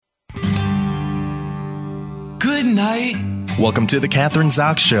good night. Welcome to the Kathryn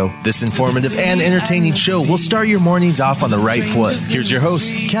Zox Show. This informative and entertaining show will start your mornings off on the right foot. Here's your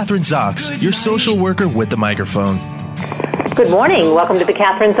host, Kathryn Zox, your social worker with the microphone. Good morning. Welcome to the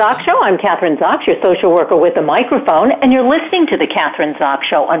Kathryn Zox Show. I'm Kathryn Zox, your social worker with the microphone, and you're listening to the Kathryn Zox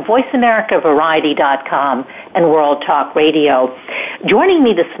Show on VoiceAmericaVariety.com and World Talk Radio. Joining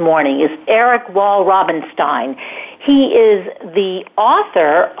me this morning is Eric Walrabenstein. He is the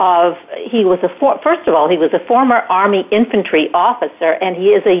author of, first of all, he was a former Army infantry officer, and he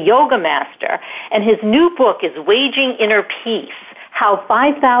is a yoga master. And his new book is Waging Inner Peace: How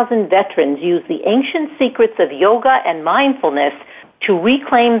 5,000 Veterans Use the Ancient Secrets of Yoga and Mindfulness to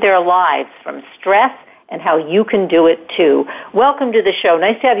Reclaim Their Lives from Stress, and How You Can Do It Too. Welcome to the show.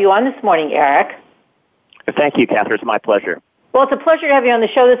 Nice to have you on this morning, Eric. Thank you, Kathryn. It's my pleasure. Well, it's a pleasure to have you on the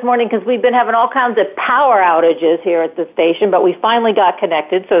show this morning because we've been having all kinds of power outages here at the station, but we finally got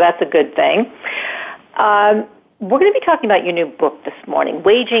connected, so that's a good thing. We're going to be talking about your new book this morning,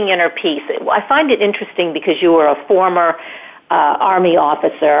 Waging Inner Peace. I find it interesting because you were a former Army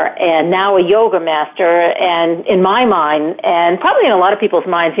officer and now a yoga master, and in my mind, and probably in a lot of people's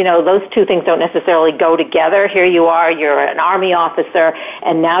minds, you know, those two things don't necessarily go together. Here you are, you're an Army officer,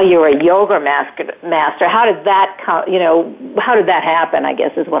 and now you're a yoga master. How did that how did that happen, I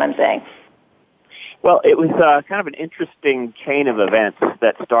guess is what I'm saying. Well, it was kind of an interesting chain of events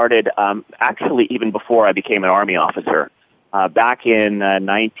that started actually even before I became an Army officer. Back in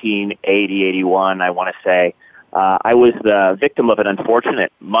 1980, 81, I want to say, I was the victim of an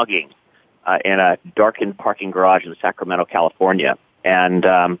unfortunate mugging in a darkened parking garage in Sacramento, California. And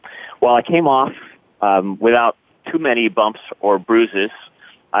while I came off without too many bumps or bruises,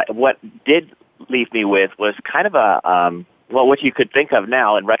 what did leave me with was kind of what you could think of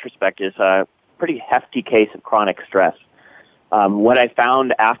now in retrospect is a pretty hefty case of chronic stress. What I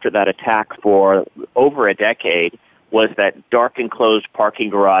found after that attack for over a decade was that dark enclosed parking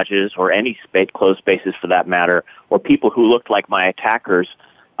garages, or any closed spaces for that matter, or people who looked like my attackers,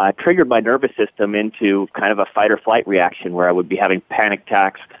 triggered my nervous system into kind of a fight or flight reaction where I would be having panic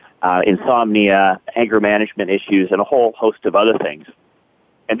attacks, insomnia, anger management issues, and a whole host of other things.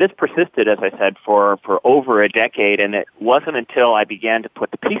 And this persisted, as I said, for over a decade, and it wasn't until I began to put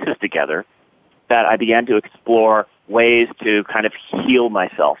the pieces together that I began to explore ways to kind of heal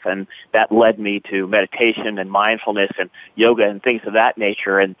myself, and that led me to meditation and mindfulness and yoga and things of that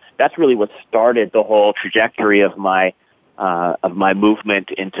nature, and that's really what started the whole trajectory of my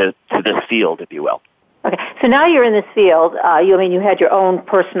movement into this field, if you will. Okay, so now you're in this field. You had your own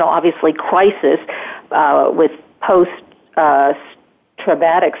personal, obviously, crisis with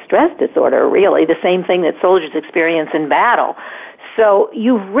post-traumatic stress disorder, really, the same thing that soldiers experience in battle. So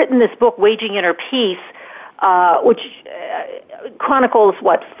you've written this book, Waging Inner Peace, which chronicles,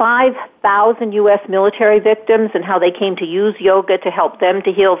 5,000 U.S. military victims and how they came to use yoga to help them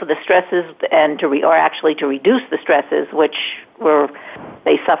to heal for the stresses and to reduce the stresses which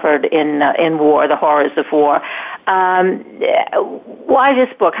they suffered in war, the horrors of war. Why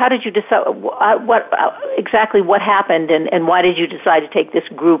this book? How did you decide? What happened, and why did you decide to take this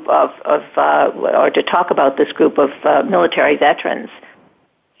group or to talk about this group of military veterans?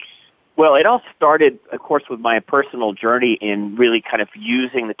 Well, it all started, of course, with my personal journey in really kind of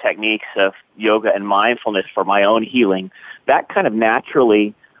using the techniques of yoga and mindfulness for my own healing. That kind of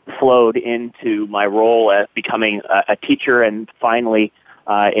naturally flowed into my role as becoming a teacher, and finally,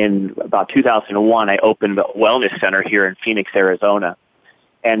 in about 2001, I opened a wellness center here in Phoenix, Arizona.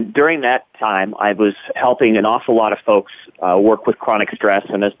 And during that time, I was helping an awful lot of folks work with chronic stress,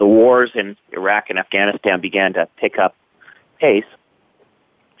 and as the wars in Iraq and Afghanistan began to pick up pace,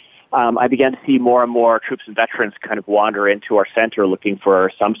 I began to see more and more troops and veterans kind of wander into our center looking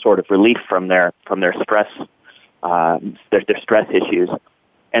for some sort of relief from their stress, their stress issues.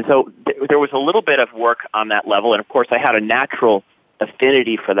 And so there was a little bit of work on that level, and of course I had a natural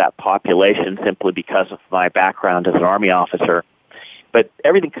affinity for that population simply because of my background as an Army officer. But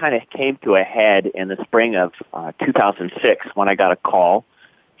everything kind of came to a head in the spring of 2006 when I got a call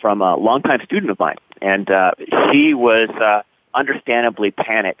from a longtime student of mine, and she was understandably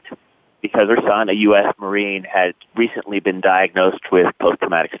panicked because her son, a U.S. Marine, had recently been diagnosed with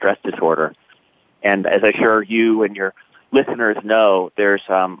post-traumatic stress disorder. And as I'm sure you and your listeners know, there's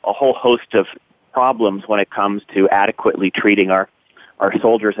a whole host of problems when it comes to adequately treating our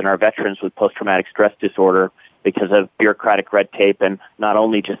soldiers and our veterans with post-traumatic stress disorder because of bureaucratic red tape, and not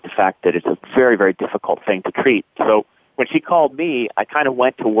only just the fact that it's a very, very difficult thing to treat. So when she called me, I kind of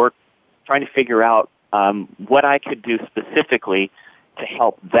went to work trying to figure out what I could do specifically to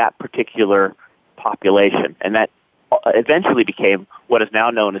help that particular population. And that eventually became what is now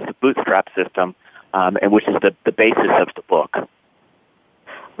known as the bootstrap system, and which is the basis of the book.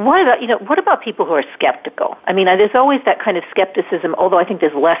 What about people who are skeptical? I mean, there's always that kind of skepticism, although I think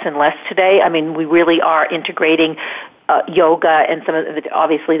there's less and less today. I mean, we really are integrating yoga and some of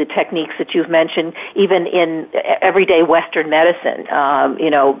obviously the techniques that you've mentioned, even in everyday Western medicine,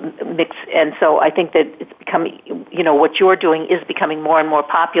 mix. And so I think that it's becoming, what you're doing is becoming more and more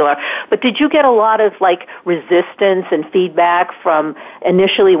popular. But did you get a lot of resistance and feedback from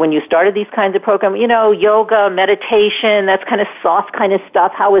initially when you started these kinds of programs? Yoga, meditation, that's kind of soft kind of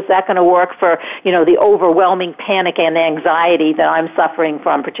stuff. How is that going to work for, the overwhelming panic and anxiety that I'm suffering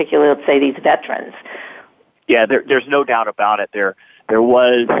from, particularly, let's say, these veterans? Yeah, there's no doubt about it. There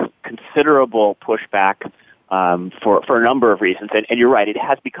was considerable pushback for a number of reasons, and you're right. It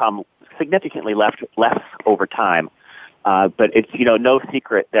has become significantly less over time. But it's no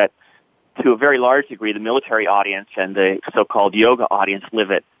secret that to a very large degree, the military audience and the so-called yoga audience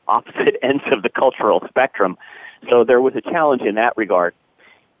live at opposite ends of the cultural spectrum. So there was a challenge in that regard.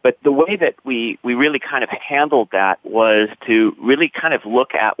 But the way that we really kind of handled that was to really kind of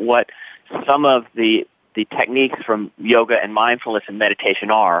look at what some of the techniques from yoga and mindfulness and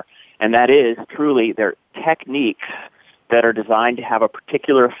meditation are, and that is truly they're techniques that are designed to have a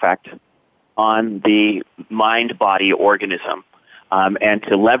particular effect on the mind-body organism, and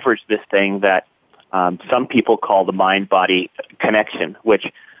to leverage this thing that some people call the mind-body connection, which,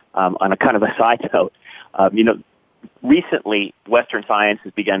 on a kind of a side note, recently Western science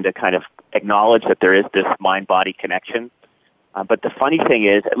has begun to kind of acknowledge that there is this mind-body connection. But the funny thing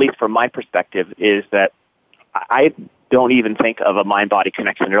is, at least from my perspective, is that I don't even think of a mind-body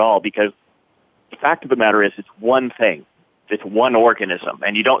connection at all, because the fact of the matter is it's one thing. It's one organism.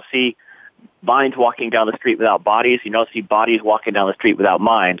 And you don't see minds walking down the street without bodies. You don't see bodies walking down the street without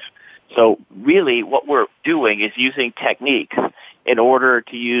minds. So really what we're doing is using techniques in order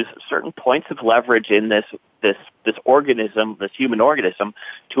to use certain points of leverage in this organism, this human organism,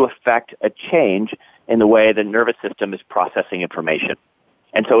 to affect a change in the way the nervous system is processing information.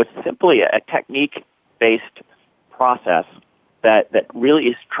 And so it's simply a technique-based process that really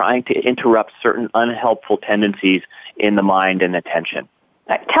is trying to interrupt certain unhelpful tendencies in the mind and attention.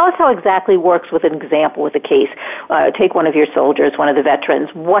 Tell us how exactly works with an example with a case. Take one of your soldiers, one of the veterans.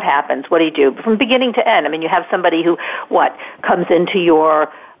 What happens? What do you do from beginning to end? I mean, you have somebody who comes into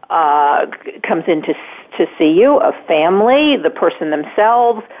to see you, a family, the person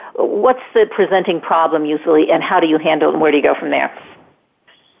themselves. What's the presenting problem usually, and how do you handle it, and where do you go from there?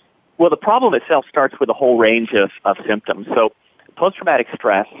 Well, the problem itself starts with a whole range of symptoms. So post-traumatic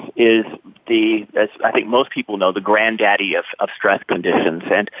stress is as I think most people know, the granddaddy of stress conditions.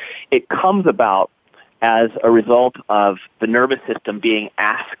 And it comes about as a result of the nervous system being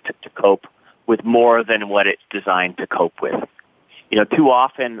asked to cope with more than what it's designed to cope with. Too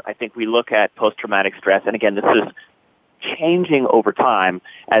often, I think we look at post-traumatic stress, and again, this is changing over time,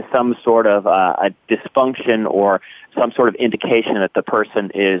 as some sort of a dysfunction or some sort of indication that the person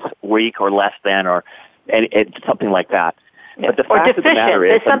is weak or less than, or something like that. But the fact of the matter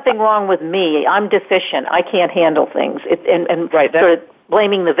is, there's something wrong with me. I'm deficient. I can't handle things. Right, sort of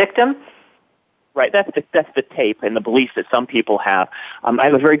blaming the victim. Right. That's the tape and the belief that some people have. I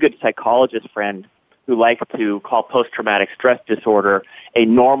have a very good psychologist friend who likes to call post-traumatic stress disorder a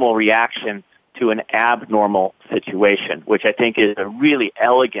normal reaction to an abnormal situation, which I think is a really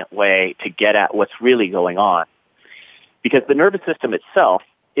elegant way to get at what's really going on. Because the nervous system itself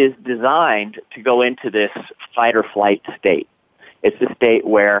is designed to go into this fight or flight state. It's the state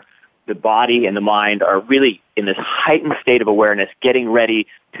where the body and the mind are really in this heightened state of awareness, getting ready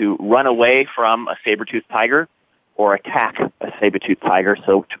to run away from a saber-toothed tiger or attack a saber-toothed tiger,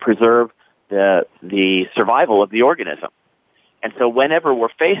 so to preserve the survival of the organism. And so whenever we're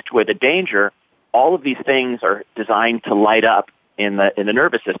faced with a danger, all of these things are designed to light up in the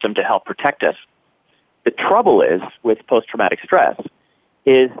nervous system to help protect us. The trouble is with post-traumatic stress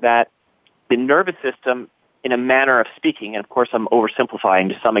is that the nervous system, in a manner of speaking, and of course I'm oversimplifying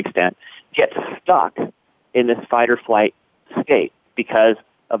to some extent, gets stuck in this fight or flight state because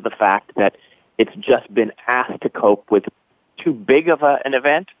of the fact that it's just been asked to cope with too big of an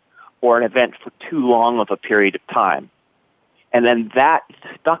event or an event for too long of a period of time. And then that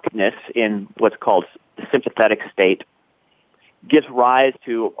stuckness in what's called the sympathetic state gives rise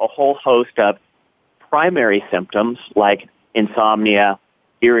to a whole host of primary symptoms like insomnia,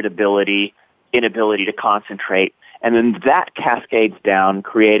 irritability, inability to concentrate, and then that cascades down,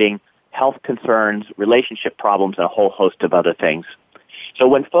 creating health concerns, relationship problems, and a whole host of other things. So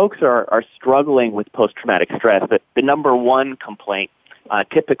when folks are struggling with post-traumatic stress, the number one complaint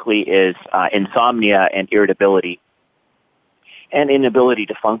typically is insomnia and irritability and inability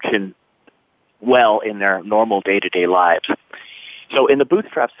to function well in their normal day-to-day lives. So in the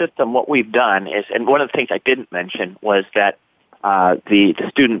bootstrap system, what we've done is, and one of the things I didn't mention was that the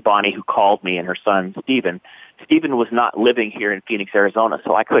student Bonnie who called me and her son Stephen was not living here in Phoenix, Arizona,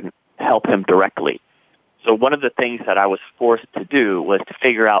 so I couldn't help him directly. So one of the things that I was forced to do was to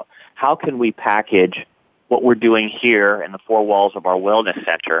figure out how can we package what we're doing here in the four walls of our wellness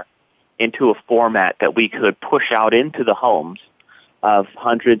center into a format that we could push out into the homes of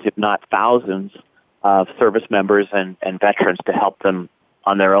hundreds, if not thousands, of service members and veterans to help them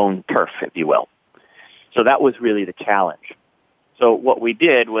on their own turf, if you will. So that was really the challenge. So what we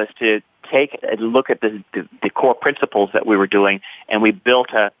did was to take a look at the core principles that we were doing, and we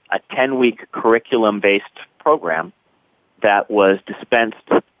built a 10-week curriculum-based program that was dispensed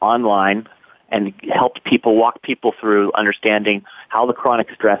online and helped people, walk people through understanding how the chronic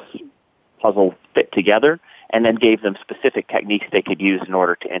stress puzzle fit together, and then gave them specific techniques they could use in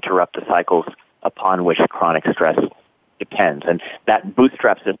order to interrupt the cycles upon which chronic stress depends. And that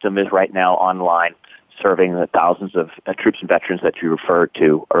bootstrap system is right now online, serving the thousands of troops and veterans that you referred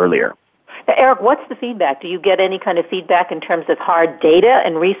to earlier. Now, Eric, what's the feedback? Do you get any kind of feedback in terms of hard data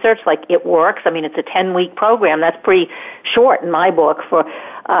and research, like it works? I mean, it's a 10-week program. That's pretty short in my book for,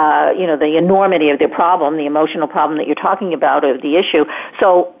 the enormity of the problem, the emotional problem that you're talking about, of the issue.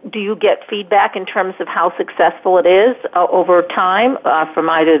 So do you get feedback in terms of how successful it is over time from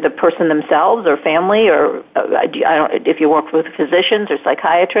either the person themselves or family, or if you work with physicians or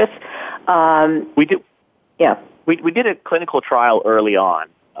psychiatrists? We do. Yeah. We did a clinical trial early on,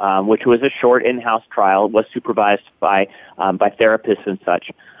 which was a short in-house trial. It was supervised by therapists and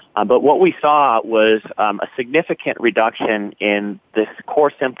such. But what we saw was a significant reduction in the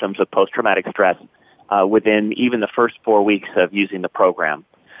core symptoms of post-traumatic stress within even the first 4 weeks of using the program.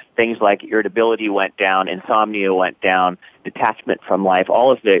 Things like irritability went down, insomnia went down, detachment from life. All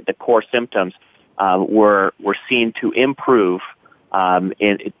of the core symptoms were seen to improve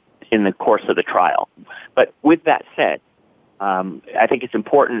in the course of the trial. But with that said, I think it's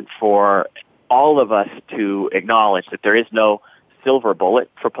important for all of us to acknowledge that there is no silver bullet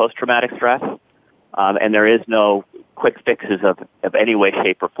for post-traumatic stress, and there is no quick fixes of any way,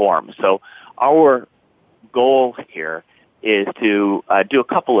 shape, or form. So our goal here is to do a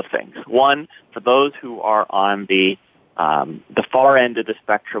couple of things. One, for those who are on the far end of the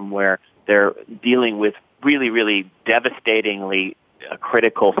spectrum where they're dealing with really, really devastatingly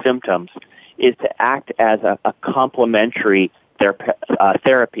critical symptoms, is to act as a complementary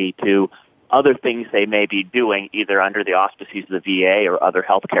therapy to other things they may be doing, either under the auspices of the VA or other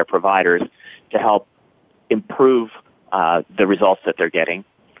healthcare providers, to help improve the results that they're getting.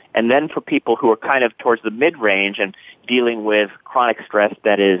 And then for people who are kind of towards the mid-range and dealing with chronic stress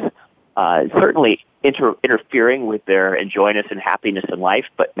that is certainly interfering with their enjoyment and happiness in life,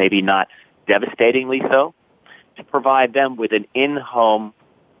 but maybe not devastatingly so, to provide them with an in-home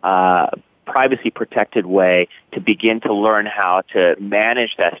privacy-protected way to begin to learn how to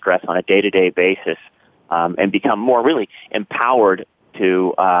manage that stress on a day-to-day basis and become more really empowered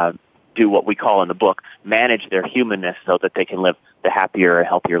to do what we call in the book, manage their humanness so that they can live the happier,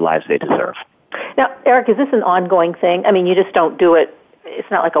 healthier lives they deserve. Now, Eric, is this an ongoing thing? I mean, you just don't do it. It's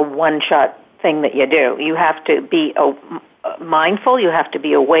not like a one-shot thing that you do. You have to be mindful. You have to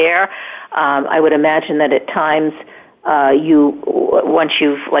be aware. I would imagine that at times once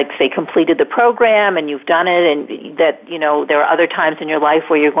you've, like, say, completed the program and you've done it, and that, there are other times in your life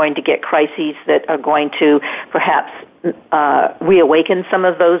where you're going to get crises that are going to perhaps reawaken some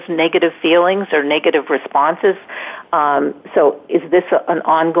of those negative feelings or negative responses. So is this an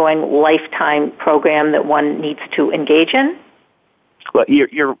ongoing lifetime program that one needs to engage in? Well,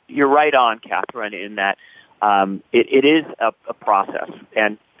 you're right on, Kathryn, in that it is a process.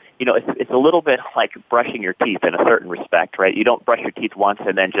 And it's a little bit like brushing your teeth in a certain respect, right? You don't brush your teeth once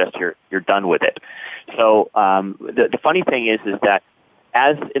and then just you're done with it. So the funny thing is that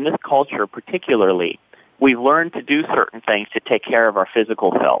as in this culture particularly, we've learned to do certain things to take care of our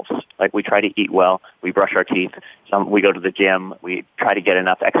physical selves. Like we try to eat well, we brush our teeth, we go to the gym, we try to get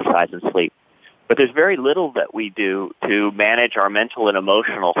enough exercise and sleep. But there's very little that we do to manage our mental and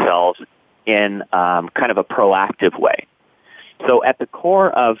emotional selves in kind of a proactive way. So at the core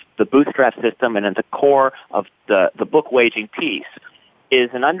of the bootstrap system and at the core of the book waging piece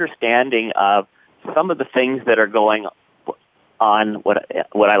is an understanding of some of the things that are going on,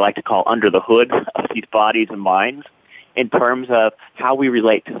 what I like to call under the hood of these bodies and minds, in terms of how we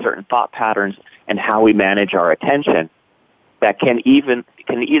relate to certain thought patterns and how we manage our attention that can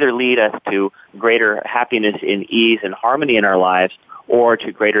either lead us to greater happiness and ease and harmony in our lives or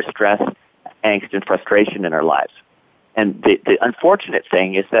to greater stress, angst, and frustration in our lives. And the unfortunate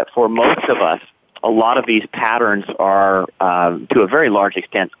thing is that for most of us, a lot of these patterns are, to a very large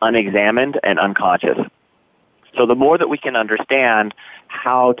extent, unexamined and unconscious. So the more that we can understand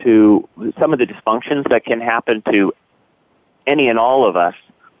how to, some of the dysfunctions that can happen to any and all of us,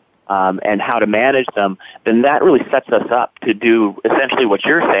 and how to manage them, then that really sets us up to do essentially what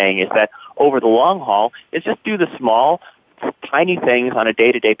you're saying, is that over the long haul is just do the small, tiny things on a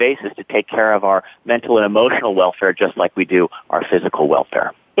day-to-day basis to take care of our mental and emotional welfare just like we do our physical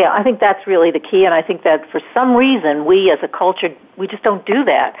welfare. Yeah, I think that's really the key, and I think that for some reason we as a culture, we just don't do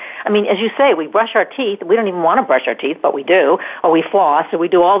that. I mean, as you say, we brush our teeth. We don't even want to brush our teeth, but we do. Or we floss, or we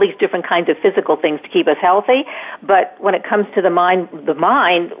do all these different kinds of physical things to keep us healthy. But when it comes to the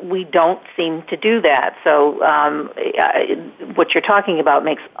mind, we don't seem to do that. So what you're talking about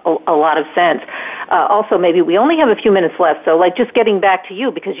makes a lot of sense. Also, maybe we only have a few minutes left, so like just getting back to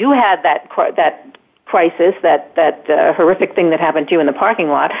you, because you had that crisis, that horrific thing that happened to you in the parking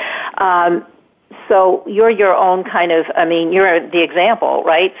lot. So you're your own kind of, I mean, you're the example,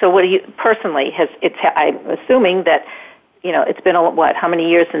 right? So what do you personally I'm assuming that, you know, it's been how many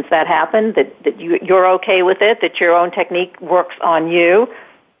years since that happened, that you're okay with it, that your own technique works on you?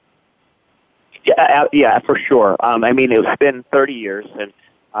 Yeah, for sure. I mean, it's been 30 years, and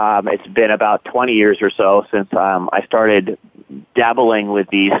it's been about 20 years or so since I started dabbling with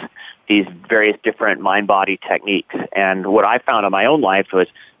these various different mind-body techniques. And what I found in my own life was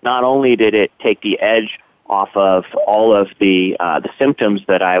not only did it take the edge off of all of the symptoms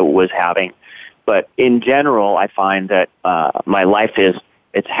that I was having, but in general, I find that my life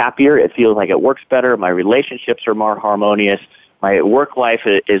it's happier. It feels like it works better. My relationships are more harmonious. My work life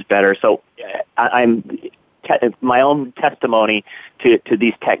is better. So my own testimony to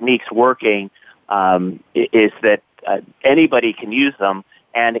these techniques working is that anybody can use them,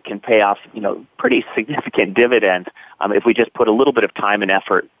 and it can pay off, you know, pretty significant dividends if we just put a little bit of time and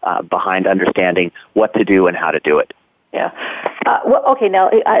effort behind understanding what to do and how to do it. Yeah. Well, okay, now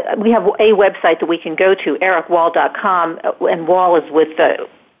we have a website that we can go to, ericwall.com, and Wall is with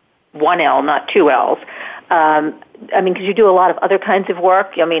one L, not two L's. I mean, because you do a lot of other kinds of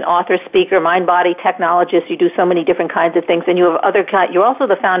work. I mean, author, speaker, mind-body technologist. You do so many different kinds of things, and you have you're also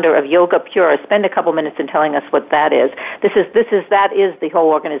the founder of Yoga Pura. Spend a couple minutes in telling us what that is. That is the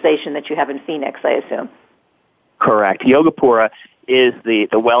whole organization that you have in Phoenix, I assume. Correct. Yoga Pura is the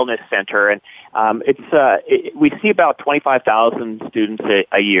wellness center, and we see about 25,000 students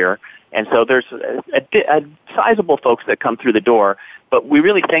a year, and so there's a sizable folks that come through the door. But we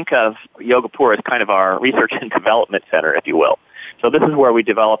really think of Yoga Pura as kind of our research and development center, if you will. So this is where we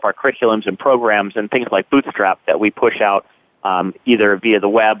develop our curriculums and programs and things like Bootstrap that we push out either via the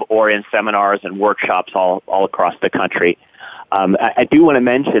web or in seminars and workshops all across the country. I do want to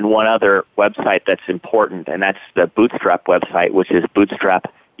mention one other website that's important, and that's the Bootstrap website, which is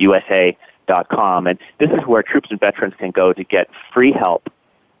bootstrapusa.com. And this is where troops and veterans can go to get free help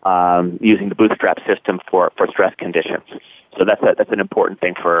using the Bootstrap system for stress conditions. So that's an important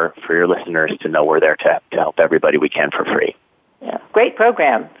thing for your listeners to know. We're there to help everybody we can for free. Yeah, great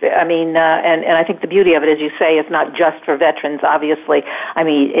program. I mean, and I think the beauty of it, as you say, is not just for veterans, obviously. I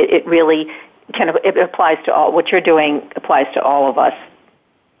mean, it really it applies to all. What you're doing applies to all of us.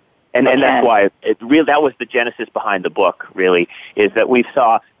 And that's why that was the genesis behind the book, really, is that we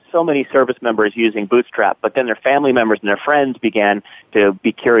saw so many service members using Bootstrap, but then their family members and their friends began to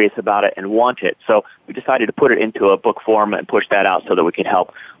be curious about it and want it. So we decided to put it into a book form and push that out so that we could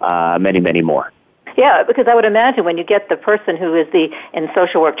help many, many more. Yeah, because I would imagine when you get the person who is in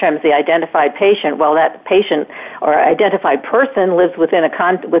social work terms, the identified patient, well, that patient or identified person lives within a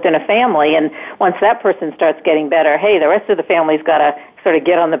family, and once that person starts getting better, hey, the rest of the family's got to sort of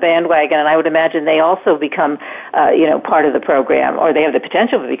get on the bandwagon, and I would imagine they also become, part of the program, or they have the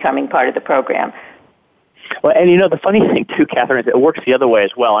potential of becoming part of the program. Well, and the funny thing too, Kathryn, is it works the other way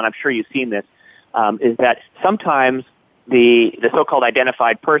as well, and I'm sure you've seen this, is that sometimes the so-called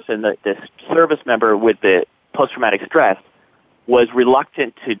identified person, the service member with the post-traumatic stress, was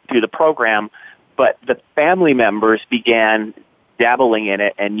reluctant to do the program, but the family members began dabbling in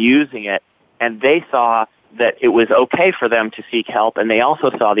it and using it, and they saw that it was okay for them to seek help, and they also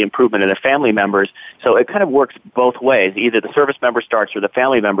saw the improvement in the family members. So it kind of works both ways. Either the service member starts or the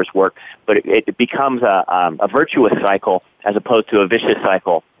family members work, but it becomes a virtuous cycle as opposed to a vicious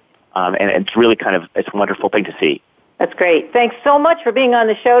cycle, and it's really it's a wonderful thing to see. That's great. Thanks so much for being on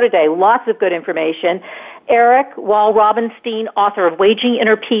the show today. Lots of good information. Eric Walrabenstein, author of Waging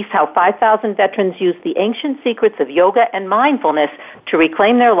Inner Peace, How 5,000 Veterans Use the Ancient Secrets of Yoga and Mindfulness to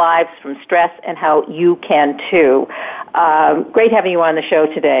Reclaim Their Lives from Stress, and How You Can Too. Great having you on the show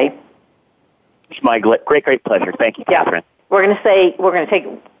today. It's my great pleasure. Thank you, Kathryn. Yeah. We're going to say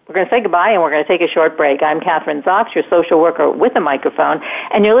goodbye, and we're going to take a short break. I'm Kathryn Zox, your social worker with a microphone,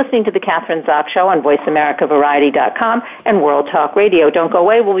 and you're listening to the Kathryn Zox Show on VoiceAmericaVariety.com and World Talk Radio. Don't go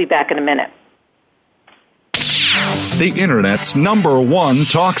away. We'll be back in a minute. The Internet's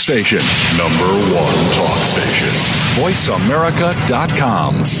 #1 talk station. #1 talk station.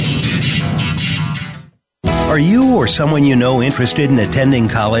 VoiceAmerica.com. Are you or someone you know interested in attending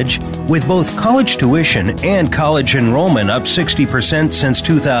college? With both college tuition and college enrollment up 60% since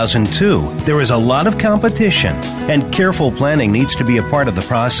 2002, there is a lot of competition, and careful planning needs to be a part of the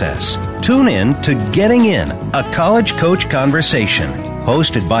process. Tune in to Getting In, a college coach conversation,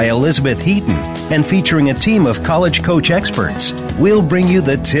 hosted by Elizabeth Heaton and featuring a team of college coach experts. We'll bring you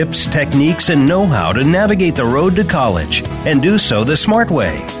the tips, techniques, and know-how to navigate the road to college and do so the smart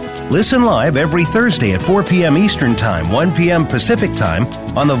way. Listen live every Thursday at 4 p.m. Eastern Time, 1 p.m. Pacific Time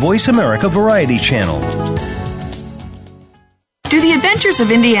on the Voice America Variety Channel. Do the adventures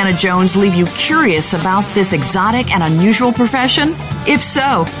of Indiana Jones leave you curious about this exotic and unusual profession? If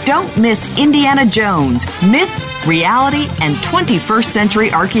so, don't miss Indiana Jones, Myth, Reality, and 21st Century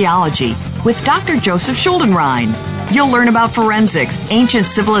Archaeology with Dr. Joseph Schuldenrein. You'll learn about forensics, ancient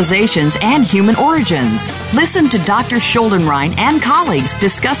civilizations, and human origins. Listen to Dr. Schuldenrein and colleagues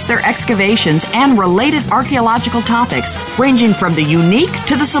discuss their excavations and related archaeological topics, ranging from the unique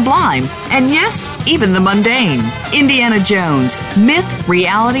to the sublime, and yes, even the mundane. Indiana Jones, Myth,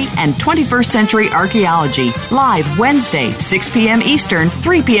 Reality, and 21st Century Archaeology, live Wednesday, 6 p.m. Eastern,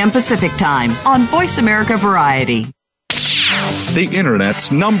 3 p.m. Pacific Time on Voice America Variety. The Internet's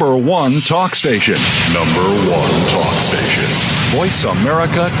 #1 talk station. #1 talk station.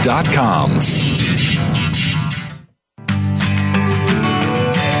 VoiceAmerica.com.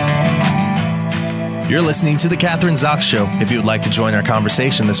 You're listening to The Kathryn Zox Show. If you would like to join our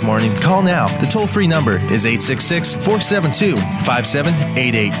conversation this morning, call now. The toll-free number is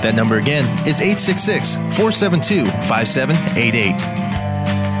 866-472-5788. That number again is 866-472-5788.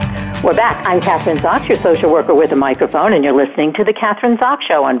 We're back. I'm Kathryn Zox, your social worker with a microphone, and you're listening to The Kathryn Zox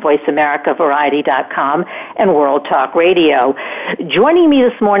Show on VoiceAmericaVariety.com and World Talk Radio. Joining me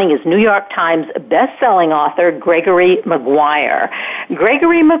this morning is New York Times bestselling author Gregory Macguire.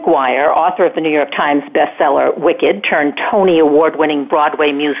 Gregory Macguire, author of the New York Times bestseller Wicked, turned Tony Award-winning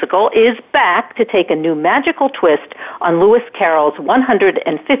Broadway musical, is back to take a new magical twist on Lewis Carroll's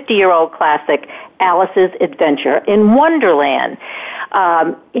 150-year-old classic, Alice's Adventure in Wonderland.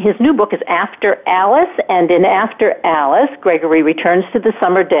 His new book is After Alice, and in After Alice, Gregory returns to the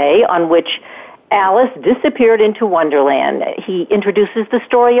summer day on which Alice disappeared into Wonderland. He introduces the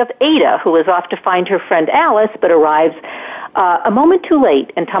story of Ada, who is off to find her friend Alice, but arrives a moment too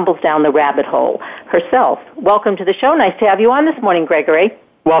late and tumbles down the rabbit hole herself. Welcome to the show. Nice to have you on this morning, Gregory.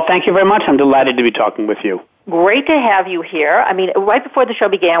 Well, thank you very much. I'm delighted to be talking with you. Great to have you here. I mean, right before the show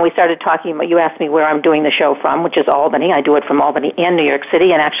began, we started talking about, you asked me where I'm doing the show from, which is Albany. I do it from Albany and New York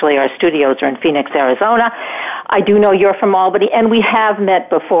City, and actually our studios are in Phoenix, Arizona. I do know you're from Albany, and we have met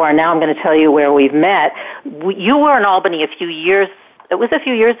before. Now I'm going to tell you where we've met. You were in Albany a few years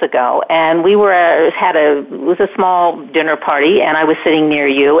ago, and it was a small dinner party, and I was sitting near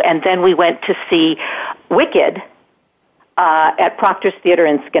you, and then we went to see Wicked at Proctor's Theater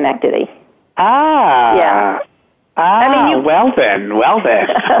in Schenectady. Yeah. Well then. Okay.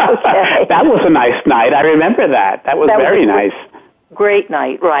 That was a nice night. I remember that. That was very nice. Great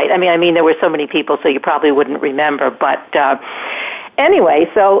night, right. I mean, there were so many people, so you probably wouldn't remember, but anyway,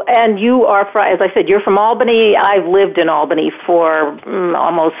 so, and you are, as I said, you're from Albany. I've lived in Albany for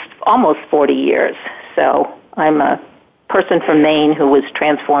almost 40 years, so I'm a person from Maine who was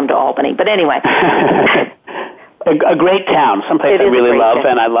transformed to Albany. But anyway. A great town, someplace I really love,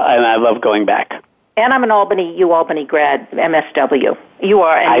 and I love going back. And I'm an Albany grad, MSW. You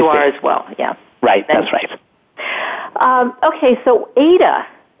are as well, yeah. Right, that's right. Okay, so Ada,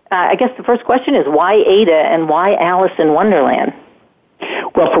 I guess the first question is why Ada and why Alice in Wonderland?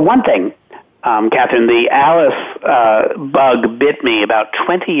 Well, for one thing, Kathryn, the Alice bug bit me about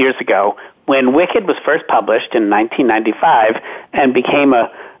 20 years ago when Wicked was first published in 1995 and became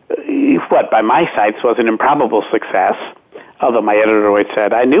what by my sights was an improbable success, although my editor always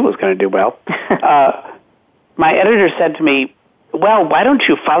said I knew it was going to do well. My editor said to me, well, why don't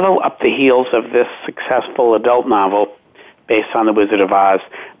you follow up the heels of this successful adult novel based on The Wizard of Oz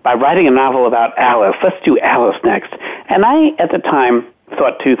by writing a novel about Alice? Let's do Alice next. And I, at the time,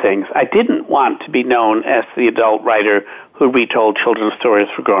 thought two things. I didn't want to be known as the adult writer who retold children's stories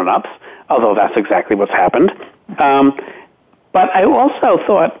for grown-ups, although that's exactly what's happened. But I also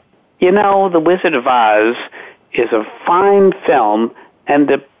thought, The Wizard of Oz is a fine film, and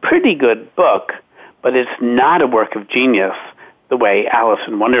the pretty good book, but it's not a work of genius the way Alice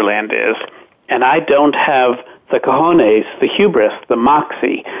in Wonderland is. And I don't have the cojones, the hubris, the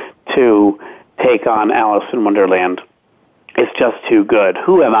moxie to take on Alice in Wonderland. It's just too good.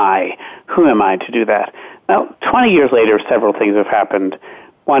 Who am I? Who am I to do that? Now, 20 years later, several things have happened.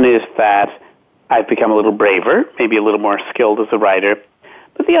 One is that I've become a little braver, maybe a little more skilled as a writer.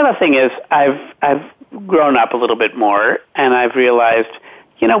 But the other thing is I've grown up a little bit more, and I've realized,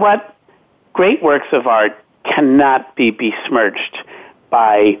 you know what? Great works of art cannot be besmirched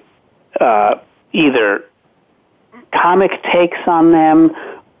by either comic takes on them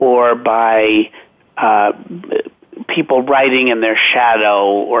or by people writing in their shadow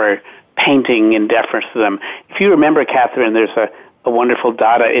or painting in deference to them. If you remember, Kathryn, there's a wonderful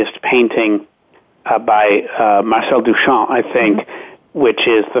Dadaist painting by Marcel Duchamp, I think, which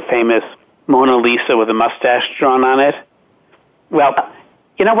is the famous Mona Lisa with a mustache drawn on it. Well,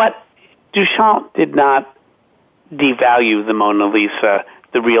 you know what? Duchamp did not devalue the Mona Lisa,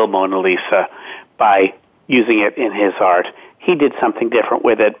 the real Mona Lisa, by using it in his art. He did something different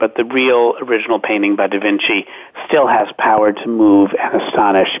with it, but the real original painting by Da Vinci still has power to move and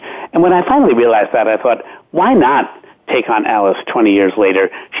astonish. And when I finally realized that, I thought, why not take on Alice 20 years later?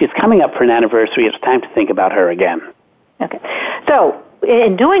 She's coming up for an anniversary. It's time to think about her again. Okay. So,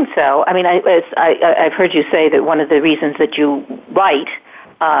 in doing so, I mean, I've heard you say that one of the reasons that you write,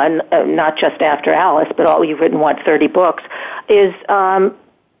 not just After Alice, but you've written, 30 books, is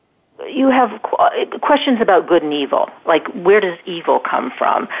you have questions about good and evil. Like, where does evil come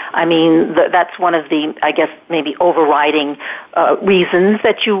from? I mean, that's one of the, I guess, maybe overriding reasons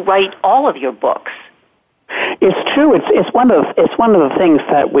that you write all of your books. It's true. It's one of the things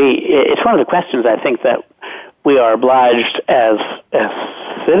that it's one of the questions I think that we are obliged as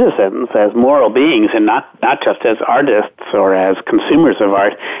citizens, as moral beings, and not just as artists or as consumers of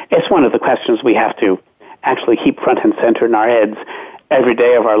art. It's one of the questions we have to actually keep front and center in our heads every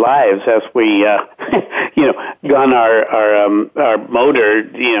day of our lives as we, gun our motor,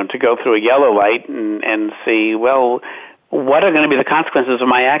 to go through a yellow light and see, well, what are going to be the consequences of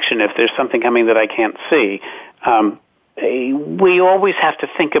my action if there's something coming that I can't see? We always have to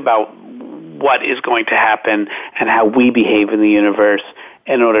think about what is going to happen and how we behave in the universe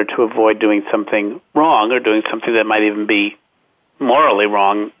in order to avoid doing something wrong or doing something that might even be morally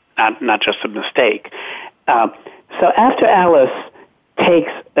wrong, not just a mistake. So After Alice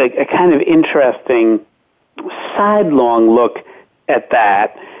takes a kind of interesting sidelong look at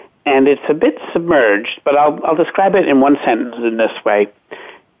that, and it's a bit submerged, but I'll describe it in one sentence in this way.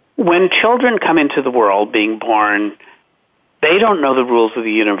 When children come into the world being born, they don't know the rules of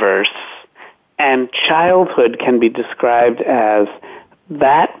the universe, and childhood can be described as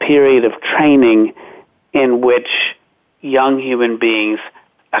that period of training in which young human beings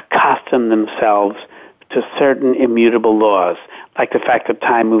accustom themselves to certain immutable laws, like the fact that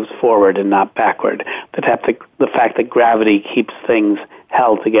time moves forward and not backward, the fact that gravity keeps things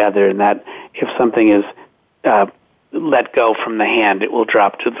held together, and that if something is let go from the hand, it will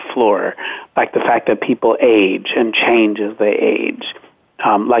drop to the floor, like the fact that people age and change as they age,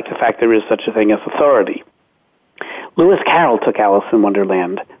 like the fact there is such a thing as authority. Lewis Carrol took Alice in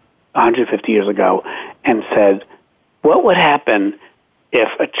Wonderland 150 years ago and said, what would happen if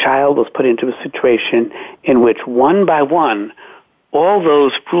a child was put into a situation in which one by one, all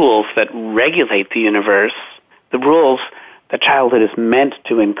those rules that regulate the universe, the rules that childhood is meant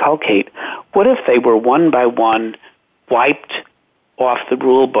to inculcate, what if they were one by one wiped off the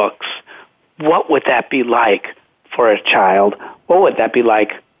rule books? What would that be like for a child? What would that be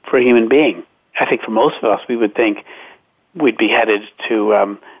like for a human being? I think for most of us, we would think we'd be headed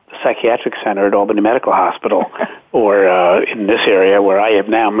to the psychiatric center at Albany Medical Hospital, or in this area where I am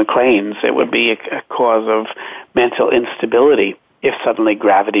now, McLean's. It would be a cause of mental instability if suddenly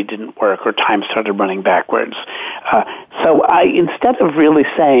gravity didn't work or time started running backwards. So instead of really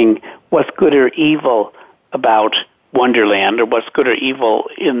saying what's good or evil about Wonderland or what's good or evil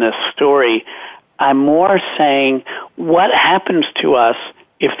in this story, I'm more saying what happens to us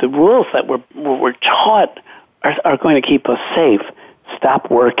if the rules that we're taught are going to keep us safe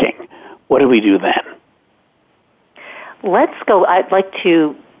stop working. What do we do then? Let's go. I'd like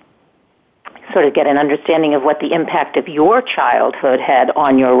to sort of get an understanding of what the impact of your childhood had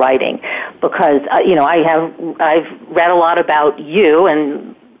on your writing, because I've read a lot about you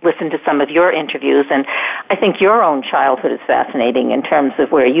and listened to some of your interviews, and I think your own childhood is fascinating in terms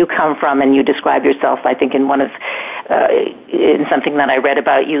of where you come from, and you describe yourself, I think, in in something that I read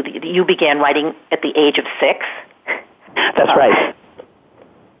about you. You began writing at the age of 6. That's right.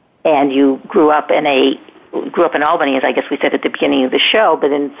 And you grew up in a grew up in Albany, as I guess we said at the beginning of the show,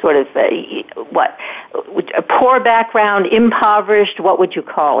 but in sort of a poor background, impoverished, what would you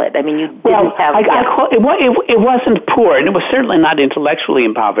call it? I mean, you didn't have... It wasn't poor, and it was certainly not intellectually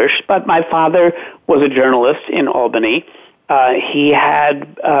impoverished, but my father was a journalist in Albany. He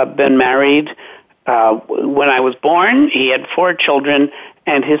had been married when I was born. He had 4 children,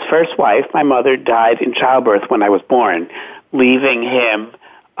 and his first wife, my mother, died in childbirth when I was born, leaving him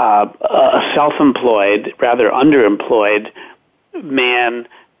a self-employed, rather underemployed man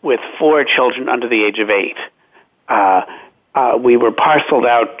with 4 children under the age of 8. We were parceled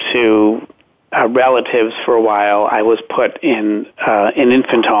out to relatives for a while. I was put in an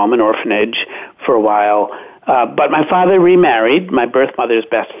infant home, an orphanage, for a while. But my father remarried, my birth mother's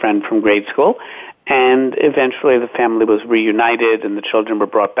best friend from grade school, and eventually the family was reunited and the children were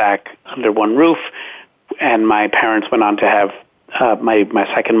brought back under one roof, and my parents went on to have, my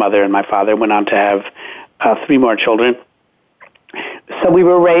second mother and my father went on to have 3 more children. So we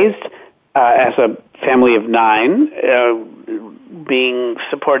were raised as a family of 9, being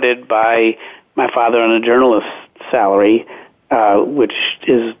supported by my father on a journalist's salary, which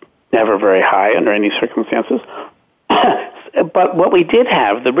is never very high under any circumstances. But what we did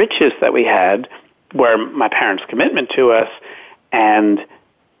have, the riches that we had, were my parents' commitment to us and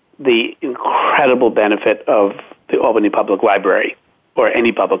the incredible benefit of the Albany Public Library, or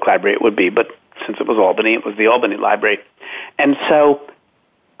any public library it would be, but since it was Albany, it was the Albany Library. And so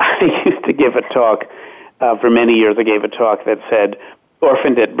I used to give a talk, for many years I gave a talk that said,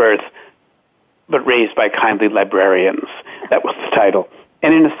 orphaned at birth, but raised by kindly librarians. That was the title.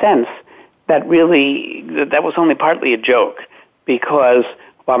 And in a sense, that was only partly a joke, because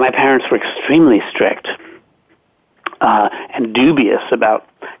while my parents were extremely strict and dubious about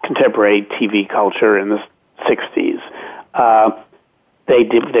contemporary TV culture in the 60s,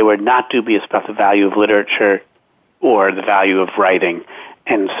 they were not dubious about the value of literature or the value of writing.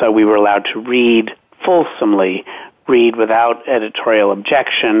 And so we were allowed to read fulsomely, read without editorial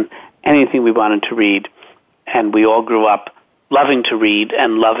objection, anything we wanted to read. And we all grew up loving to read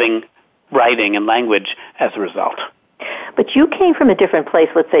and loving writing and language as a result. But you came from a different place,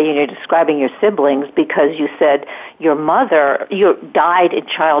 let's say, you're describing your siblings, because you said your mother died in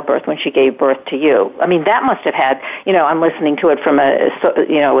childbirth when she gave birth to you. I mean, that must have had, I'm listening to it from a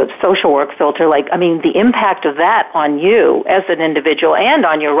social work filter, the impact of that on you as an individual and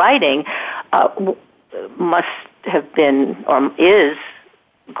on your writing must have been, or is,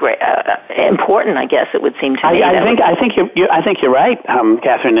 great, important, I guess it would seem to me. I think you're right,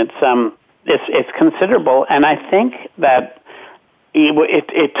 Kathryn. It's considerable, and I think that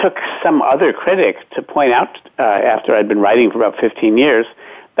it took some other critic to point out, after I'd been writing for about 15 years,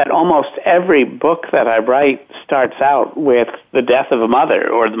 that almost every book that I write starts out with the death of a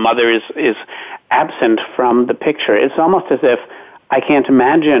mother, or the mother is absent from the picture. It's almost as if I can't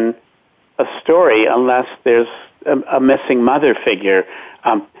imagine a story unless there's a missing mother figure.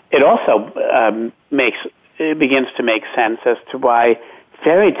 It also begins to make sense as to why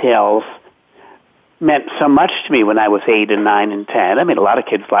fairy tales meant so much to me when I was 8 and 9 and 10. I mean, a lot of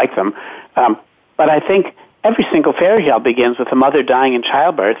kids like them. But I think every single fairy tale begins with a mother dying in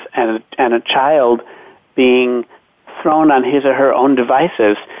childbirth and a child being thrown on his or her own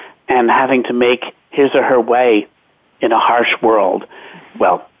devices and having to make his or her way in a harsh world.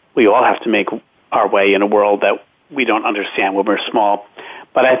 Well, we all have to make our way in a world that we don't understand when we're small.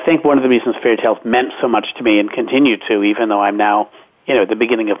 But I think one of the reasons fairy tales meant so much to me and continue to, even though I'm now at the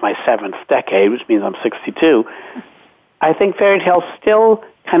beginning of my 7th decade, which means I'm 62, I think fairy tales still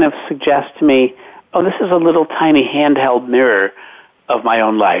kind of suggest to me, this is a little tiny handheld mirror of my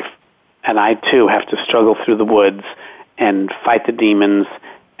own life. And I, too, have to struggle through the woods and fight the demons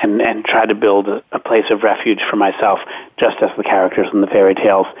and try to build a place of refuge for myself, just as the characters in the fairy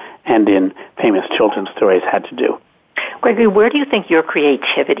tales and in famous children's stories had to do. Gregory, where do you think your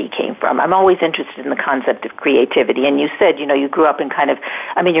creativity came from? I'm always interested in the concept of creativity. And you said, you grew up in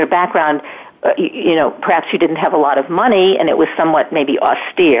your background, perhaps you didn't have a lot of money and it was somewhat maybe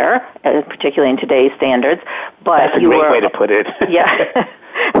austere, particularly in today's standards. But that's a great way to put it. Yeah.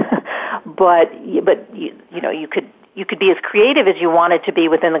 but you could be as creative as you wanted to be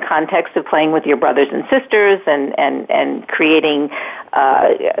within the context of playing with your brothers and sisters and creating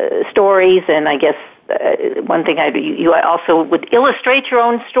stories. And I guess one thing you also would illustrate your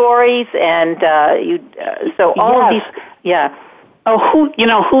own stories, and all of these, yeah. Oh,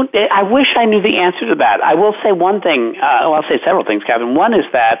 I wish I knew the answer to that. I will say one thing. I'll say several things, Kathryn. One is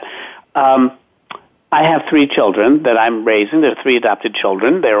that I have 3 children that I'm raising. They're 3 adopted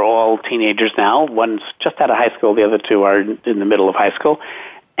children. They're all teenagers now. One's just out of high school. The other 2 are in the middle of high school.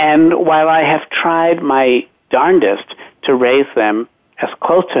 And while I have tried my darndest to raise them as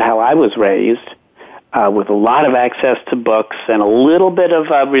close to how I was raised, with a lot of access to books and a little bit of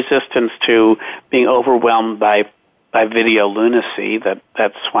resistance to being overwhelmed by video lunacy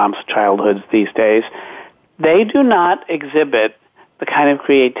that swamps childhoods these days, they do not exhibit the kind of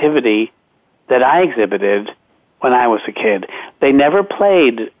creativity that I exhibited when I was a kid. They never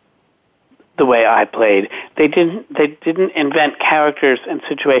played the way I played. They didn't invent characters and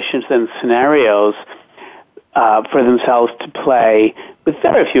situations and scenarios for themselves to play, with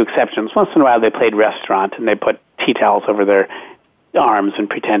very few exceptions. Once in a while they played restaurant and they put tea towels over their arms and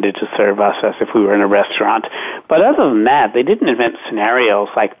pretended to serve us as if we were in a restaurant. But other than that, they didn't invent scenarios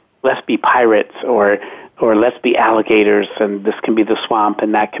like let's be pirates or let's be alligators and this can be the swamp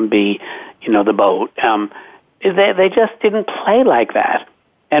and that can be, the boat. They just didn't play like that.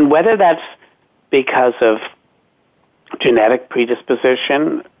 And whether that's because of genetic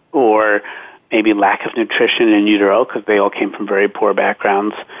predisposition or maybe lack of nutrition in utero, because they all came from very poor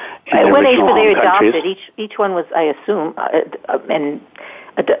backgrounds in their what age original were they home countries. adopted? Each one was, I assume, and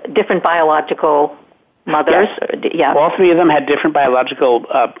different biological mothers. Yes. Yeah. All three of them had different biological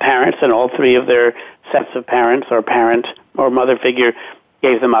parents, and all three of their sets of parents or parent or mother figure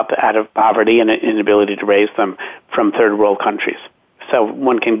gave them up out of poverty and an inability to raise them from third world countries. So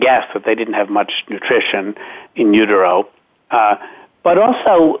one can guess that they didn't have much nutrition in utero. But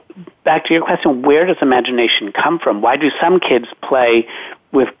also, back to your question, where does imagination come from? Why do some kids play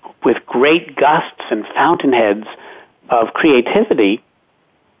with great gusts and fountainheads of creativity,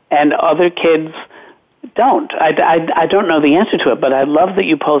 and other kids don't? I don't know the answer to it, but I love that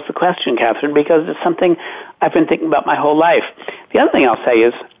you posed the question, Kathryn, because it's something I've been thinking about my whole life. The other thing I'll say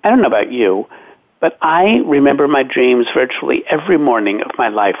is, I don't know about you, but I remember my dreams virtually every morning of my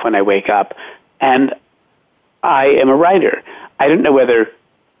life when I wake up, and I am a writer. I don't know whether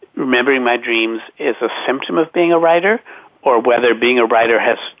remembering my dreams is a symptom of being a writer or whether being a writer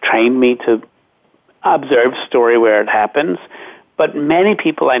has trained me to observe story where it happens. But many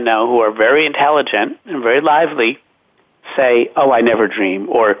people I know who are very intelligent and very lively say, oh, I never dream,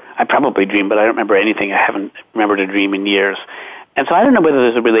 or I probably dream, but I don't remember anything. I haven't remembered a dream in years. And so I don't know whether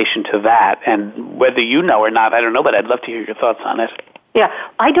there's a relation to that, and whether you know or not, I don't know, but I'd love to hear your thoughts on it. Yeah,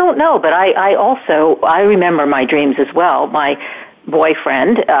 I don't know, but I remember my dreams as well. My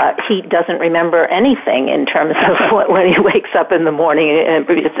boyfriend, he doesn't remember anything in terms of when he wakes up in the morning,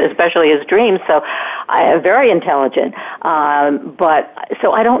 especially his dreams. So I am very intelligent, but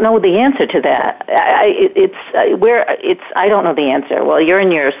so I don't know the answer to that. I don't know the answer. Well, you're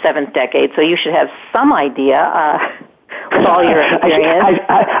in your 7th decade, so you should have some idea with all your experience.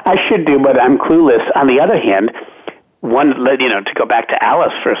 I should do, but I'm clueless. On the other hand, to go back to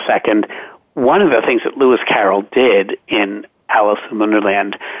Alice for a second, one of the things that Lewis Carrol did in Alice in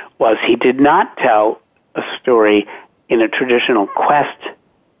Wonderland was he did not tell a story in a traditional quest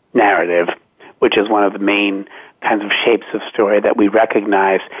narrative, which is one of the main kinds of shapes of story that we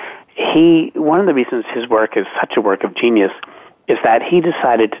recognize. One of the reasons his work is such a work of genius is that he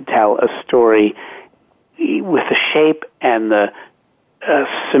decided to tell a story with the shape and the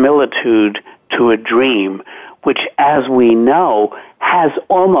similitude to a dream, which, as we know, has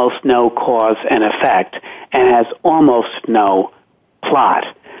almost no cause and effect and has almost no plot.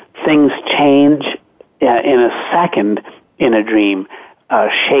 Things change in a second in a dream.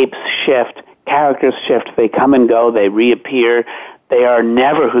 Shapes shift, characters shift, they come and go, they reappear. They are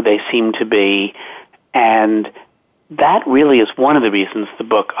never who they seem to be. And that really is one of the reasons the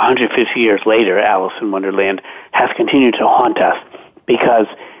book, 150 years later, Alice in Wonderland, has continued to haunt us, because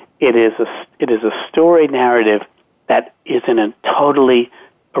it is a story narrative that is in a totally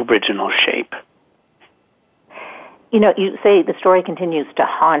original shape. You say the story continues to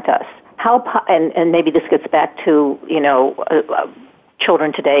haunt us. And maybe this gets back to,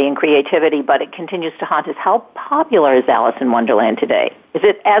 children today and creativity, but it continues to haunt us. How popular is Alice in Wonderland today? Is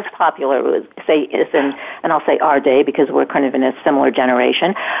it as popular as, say, and I'll say our day because we're kind of in a similar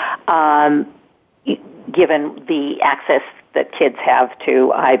generation, given the access that kids have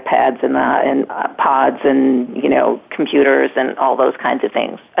to iPads and pods and, computers and all those kinds of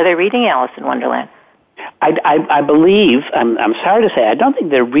things? Are they reading Alice in Wonderland? I believe, I'm sorry to say, I don't think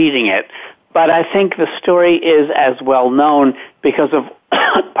they're reading it, but I think the story is as well known because of,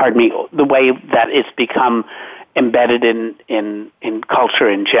 the way that it's become embedded in culture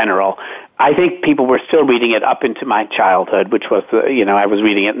in general. I think people were still reading it up into my childhood, which was, I was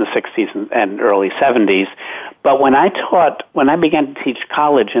reading it in the 60s and early 70s. But when I began to teach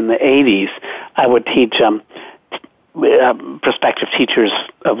college in the 80s, I would teach prospective teachers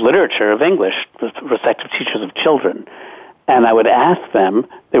of literature, of English, prospective teachers of children. and I would ask them,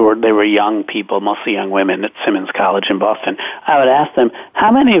 they were young people, mostly young women at Simmons College in Boston. I would ask them,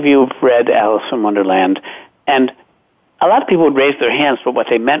 how many of you have read Alice in Wonderland? And a lot of people would raise their hands, but what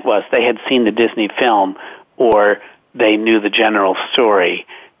they meant was they had seen the Disney film or they knew the general story.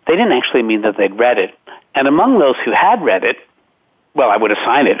 They didn't actually mean that they'd read it. And among those who had read it, well, I would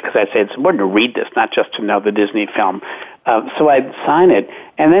assign it because I'd say it's important to read this, not just to know the Disney film. So I'd sign it,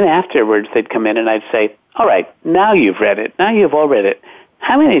 and then afterwards they'd come in and I'd say, all right, now you've read it. Now you've all read it.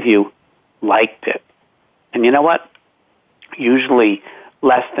 How many of you liked it? And you know what? Usually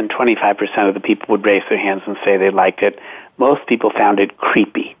less than 25% of the people would raise their hands and say they liked it. Most people found it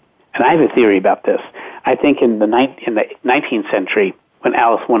creepy. And I have a theory about this. I think in the 19th century, when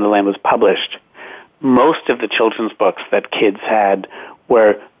Alice in Wonderland was published, most of the children's books that kids had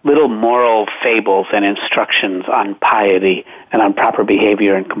were little moral fables and instructions on piety and on proper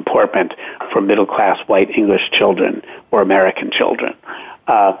behavior and comportment for middle-class white English children or American children.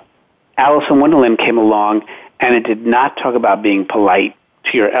 Alice in Wonderland came along, and it did not talk about being polite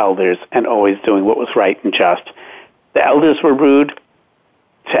to your elders and always doing what was right and just. The elders were rude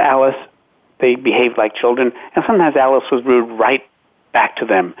to Alice. They behaved like children, and sometimes Alice was rude right back to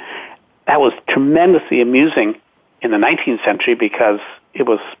them. That was tremendously amusing in the 19th century because it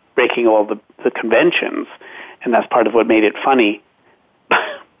was breaking all the conventions, and that's part of what made it funny.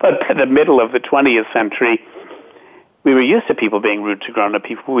 But by the middle of the 20th century, we were used to people being rude to grown-up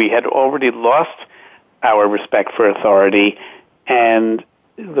people. We had already lost our respect for authority, and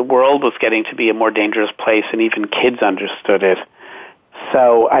the world was getting to be a more dangerous place, and even kids understood it.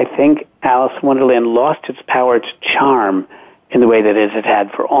 So I think Alice in Wonderland lost its power to charm in the way that it had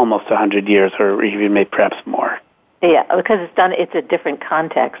had for almost 100 years, or even maybe perhaps more. Yeah, because it's a different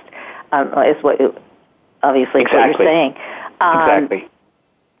context, is what obviously exactly. what you're saying. Exactly.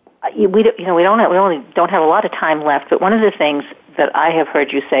 We only don't have a lot of time left, but one of the things that I have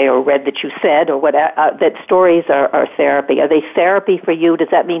heard you say or read that you said, or what that stories are therapy. Are they therapy for you? Does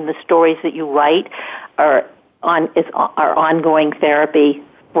that mean the stories that you write are ongoing therapy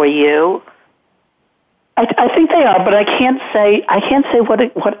for you? I think they are, but I can't say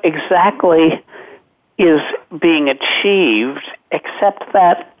what exactly is being achieved, except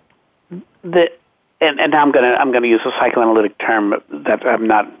that and I'm going to use a psychoanalytic term that I'm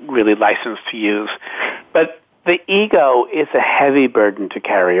not really licensed to use, but the ego is a heavy burden to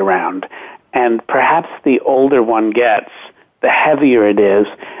carry around, and perhaps the older one gets, the heavier it is,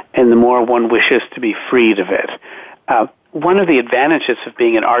 and the more one wishes to be freed of it. One of the advantages of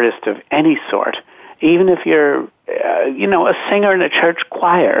being an artist of any sort, even if you're, a singer in a church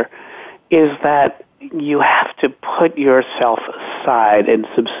choir, is that you have to put yourself aside and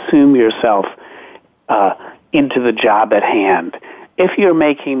subsume yourself into the job at hand. If you're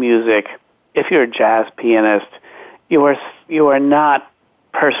making music, if you're a jazz pianist, you are not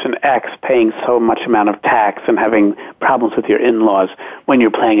person X paying so much amount of tax and having problems with your in-laws when you're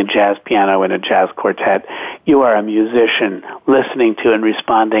playing a jazz piano in a jazz quartet. You are a musician listening to and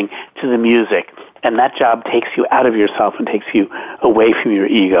responding to the music. And that job takes you out of yourself and takes you away from your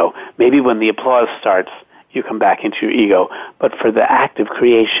ego. Maybe when the applause starts, you come back into your ego. But for the act of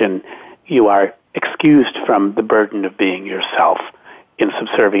creation, you are excused from the burden of being yourself in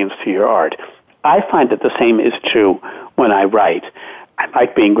subservience to your art. I find that the same is true when I write. I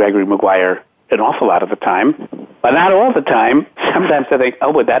like being Gregory Macguire an awful lot of the time, but not all the time. Sometimes I think,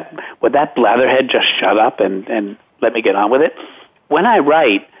 would that blatherhead just shut up and let me get on with it? When I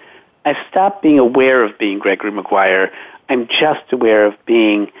write, I stop being aware of being Gregory Macguire. I'm just aware of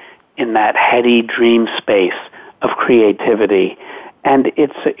being in that heady dream space of creativity. And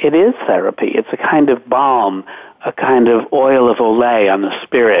it is therapy. It's a kind of balm, a kind of oil of Olay on the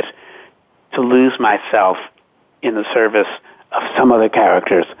spirit to lose myself in the service of some other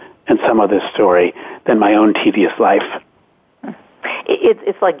characters and some other story than my own tedious life.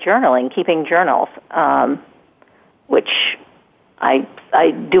 It's like journaling, keeping journals, which I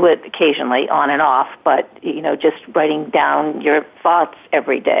do it occasionally on and off, but, just writing down your thoughts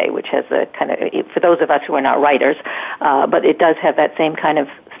every day, which has a kind of, for those of us who are not writers, but it does have that same kind of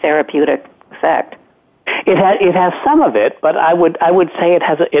therapeutic effect. It has some of it, but I would say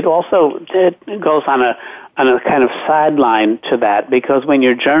it also goes on a kind of sideline to that, because when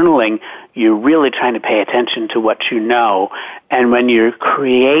you're journaling, you're really trying to pay attention to what you know, and when you're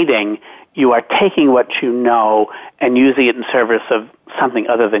creating, you are taking what you know and using it in service of something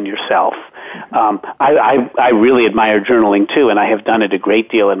other than yourself. I really admire journaling too, and I have done it a great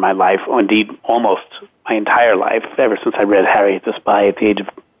deal in my life, or indeed almost my entire life, ever since I read Harriet the Spy at the age of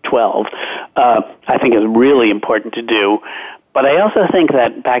 12. I think it's really important to do, But I also think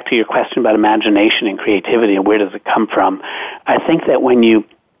that, back to your question about imagination and creativity and where does it come from, I think that when you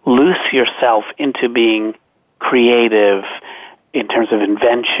loose yourself into being creative in terms of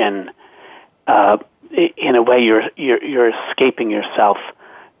invention, in a way you're escaping yourself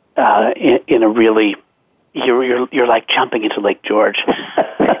in a really, you're like jumping into Lake George.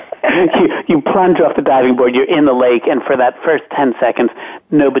 You plunge off the diving board, you're in the lake, and for that first 10 seconds,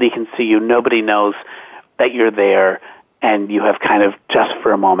 nobody can see you, nobody knows that you're there, and you have kind of, just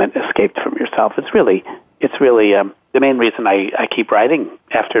for a moment, escaped from yourself. It's really the main reason I keep writing.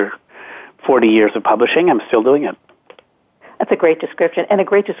 After 40 years of publishing, I'm still doing it. That's a great description, and a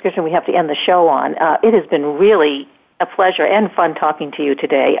great description we have to end the show on. It has been really a pleasure and fun talking to you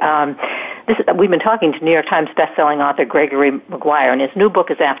today. We've been talking to New York Times bestselling author Gregory Macguire, and his new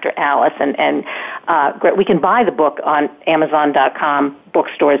book is After Alice, and we can buy the book on Amazon.com,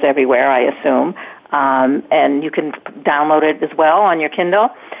 bookstores everywhere, I assume, and you can download it as well on your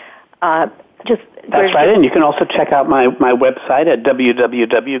Kindle. That's right, and you can also check out my website at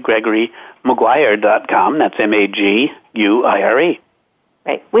www.gregorymacguire.com. That's Maguire.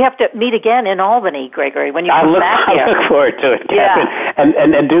 Right. We have to meet again in Albany, Gregory, when you come back here. I look forward to it, Kathryn. Yeah.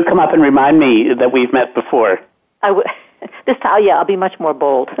 And do come up and remind me that we've met before. This time, I'll be much more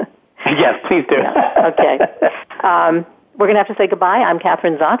bold. Yes, please do. Okay. We're going to have to say goodbye. I'm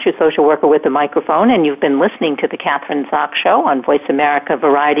Kathryn Zox, your social worker with the microphone, and you've been listening to The Kathryn Zox Show on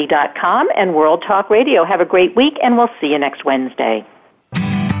VoiceAmericaVariety.com and World Talk Radio. Have a great week, and we'll see you next Wednesday.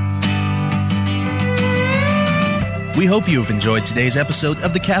 We hope you have enjoyed today's episode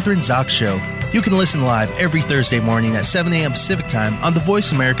of The Kathryn Zox Show. You can listen live every Thursday morning at 7 a.m. Pacific Time on the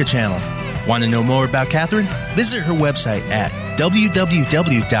Voice America channel. Want to know more about Kathryn? Visit her website at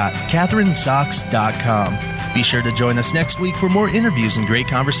www.kathrynzox.com. Be sure to join us next week for more interviews and great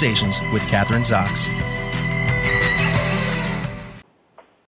conversations with Kathryn Zox.